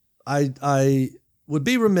I would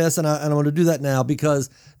be remiss, and I want to do that now because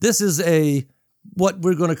this is what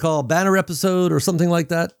we're going to call banner episode or something like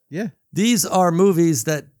that. Yeah. These are movies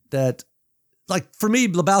that like for me,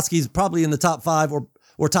 Lebowski's probably in the top 5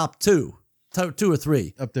 or top 2 or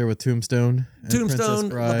 3. Up there with Tombstone. And Tombstone, Princess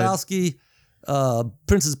Bride. Lebowski,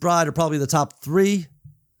 Princess Bride are probably the top 3.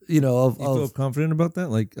 You feel confident about that?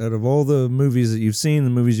 Like, out of all the movies that you've seen, the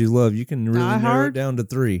movies you love, you can really narrow it down to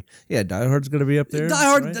 3. Yeah, Die Hard's going to be up there. Die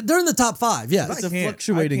Hard, right? They're in the top 5, yes. It's a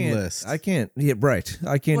fluctuating list. I can't. Yeah, right.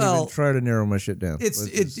 I can't even try to narrow my shit down.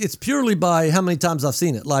 It's purely by how many times I've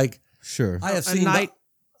seen it. Like, sure. I have seen...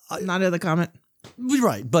 Not in the comment.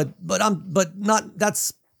 Right, but not...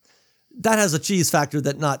 That has a cheese factor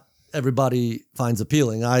that not everybody finds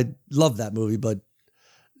appealing. I love that movie, but...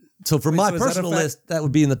 So for my personal list, that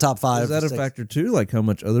would be in the top 5. Is that a factor too? Like how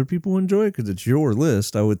much other people enjoy it? Because it's your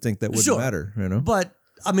list. I would think that wouldn't matter, you know? But,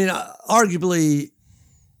 I mean, arguably,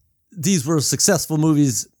 these were successful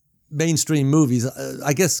movies, mainstream movies.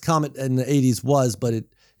 I guess Comet in the 80s was, but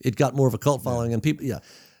it got more of a cult following and people,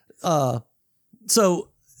 So,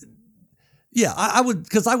 yeah, I would,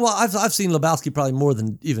 because I've seen Lebowski probably more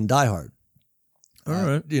than even Die Hard. All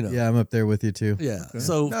right. Yeah, I'm up there with you too. Yeah. Okay.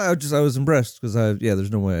 So I was impressed because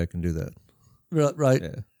there's no way I can do that. Right.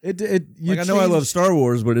 Yeah. I know I love Star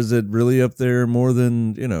Wars, but is it really up there more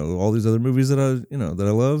than, all these other movies that I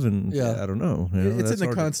love? And I don't know. It's in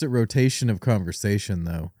the constant rotation of conversation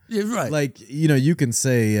though. Yeah, right. Like, you can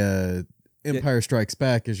say Empire Strikes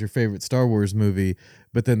Back is your favorite Star Wars movie,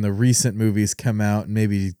 but then the recent movies come out and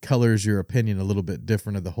maybe colors your opinion a little bit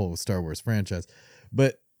different of the whole Star Wars franchise.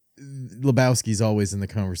 But Lebowski's always in the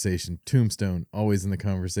conversation. Tombstone always in the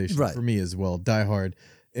conversation for me as well. Die Hard,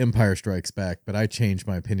 Empire Strikes Back, but I change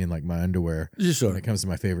my opinion like my underwear when it comes to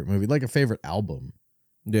my favorite movie, like a favorite album.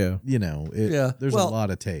 Yeah, there's a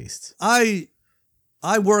lot of tastes. I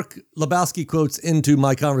work Lebowski quotes into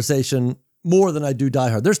my conversation more than I do Die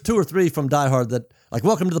Hard. There's 2 or 3 from Die Hard that, like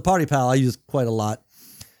 "Welcome to the Party, Pal," I use quite a lot.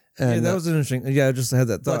 And, that was interesting. Yeah, I just had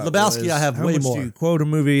that thought. But Lebowski, I have way more. Do you quote a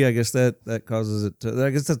movie? I guess that causes it to. I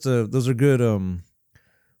guess those are good.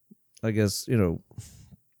 I guess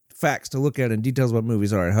facts to look at and details about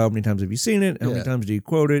movies. All right, how many times have you seen it? How many times do you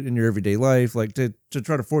quote it in your everyday life? Like to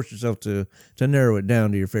try to force yourself to narrow it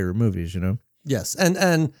down to your favorite movies. Yes,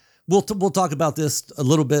 and we'll talk about this a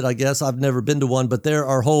little bit. I guess I've never been to one, but there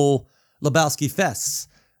are whole Lebowski fests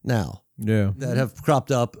now. Yeah, that have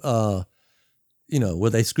cropped up. Where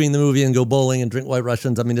they screen the movie and go bowling and drink White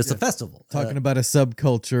Russians. I mean, it's a festival. Talking about a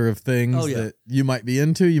subculture of things that you might be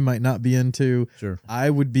into, you might not be into. Sure.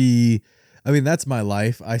 That's my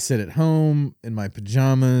life. I sit at home in my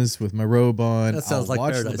pajamas with my robe on. That sounds I'll like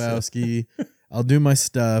watch paradise, Lebowski. I'll do my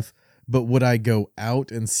stuff. But would I go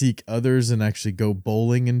out and seek others and actually go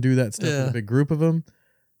bowling and do that stuff with a big group of them?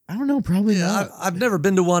 I don't know. Probably not. I've never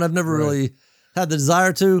been to one. I've never really had the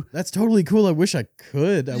desire to. That's totally cool. I wish I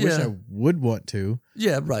could. I wish I would want to.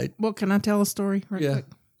 Yeah, right. Well, can I tell a story quick?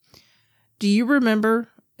 Do you remember,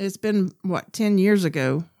 it's been, 10 years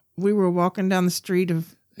ago, we were walking down the street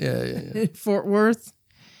of Fort Worth,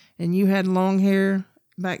 and you had long hair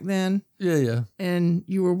back then. Yeah. And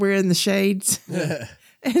you were wearing the shades.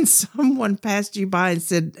 And someone passed you by and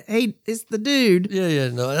said, "Hey, it's the dude." Yeah.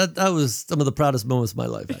 No, that was some of the proudest moments of my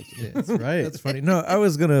life, actually. That's right. That's funny. No, I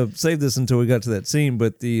was gonna save this until we got to that scene,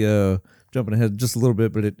 but the jumping ahead just a little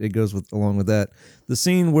bit, but it goes along with that. The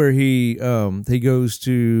scene where the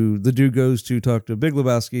dude goes to talk to Big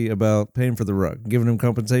Lebowski about paying for the rug, giving him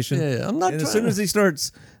compensation. Yeah. I'm not. And as soon as he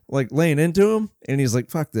starts like laying into him, and he's like,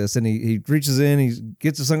 "Fuck this," and he reaches in, he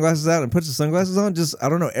gets his sunglasses out and puts his sunglasses on. Just I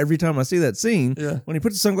don't know. Every time I see that scene, when he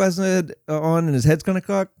puts his sunglasses on and his head's kind of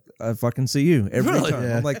cocked, I fucking see you every time.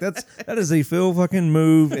 Yeah. I'm like, that is a Phil fucking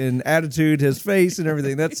move and attitude, his face and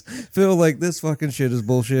everything. That's Phil. Like this fucking shit is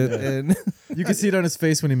bullshit, and you can see it on his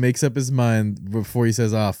face when he makes up his mind before he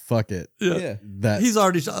says, "Ah, fuck it." Yeah. He's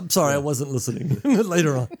already. I'm sorry, I wasn't listening.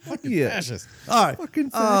 Later on. Fucking fascist. All right. Fucking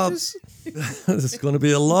fascist. This is going to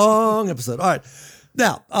be a long episode. All right.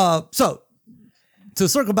 Now, so to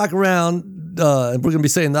circle back around, and we're going to be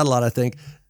saying that a lot, I think.